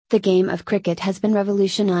The game of cricket has been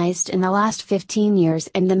revolutionized in the last 15 years,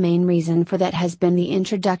 and the main reason for that has been the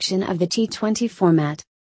introduction of the T20 format.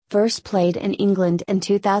 First played in England in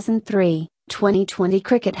 2003, 2020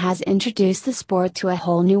 cricket has introduced the sport to a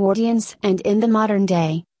whole new audience, and in the modern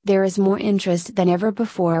day, there is more interest than ever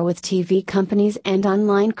before, with TV companies and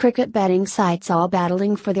online cricket betting sites all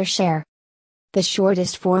battling for their share. The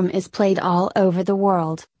shortest form is played all over the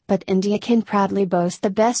world, but India can proudly boast the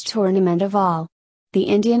best tournament of all. The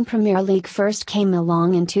Indian Premier League first came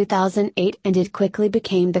along in 2008, and it quickly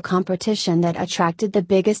became the competition that attracted the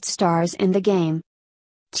biggest stars in the game.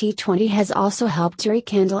 T20 has also helped to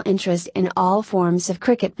rekindle interest in all forms of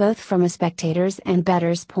cricket, both from a spectator's and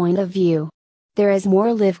bettor's point of view. There is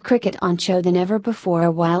more live cricket on show than ever before,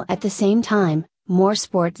 while at the same time, more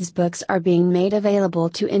sports books are being made available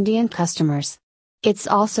to Indian customers. It's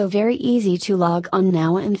also very easy to log on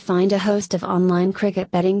now and find a host of online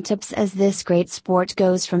cricket betting tips as this great sport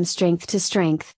goes from strength to strength.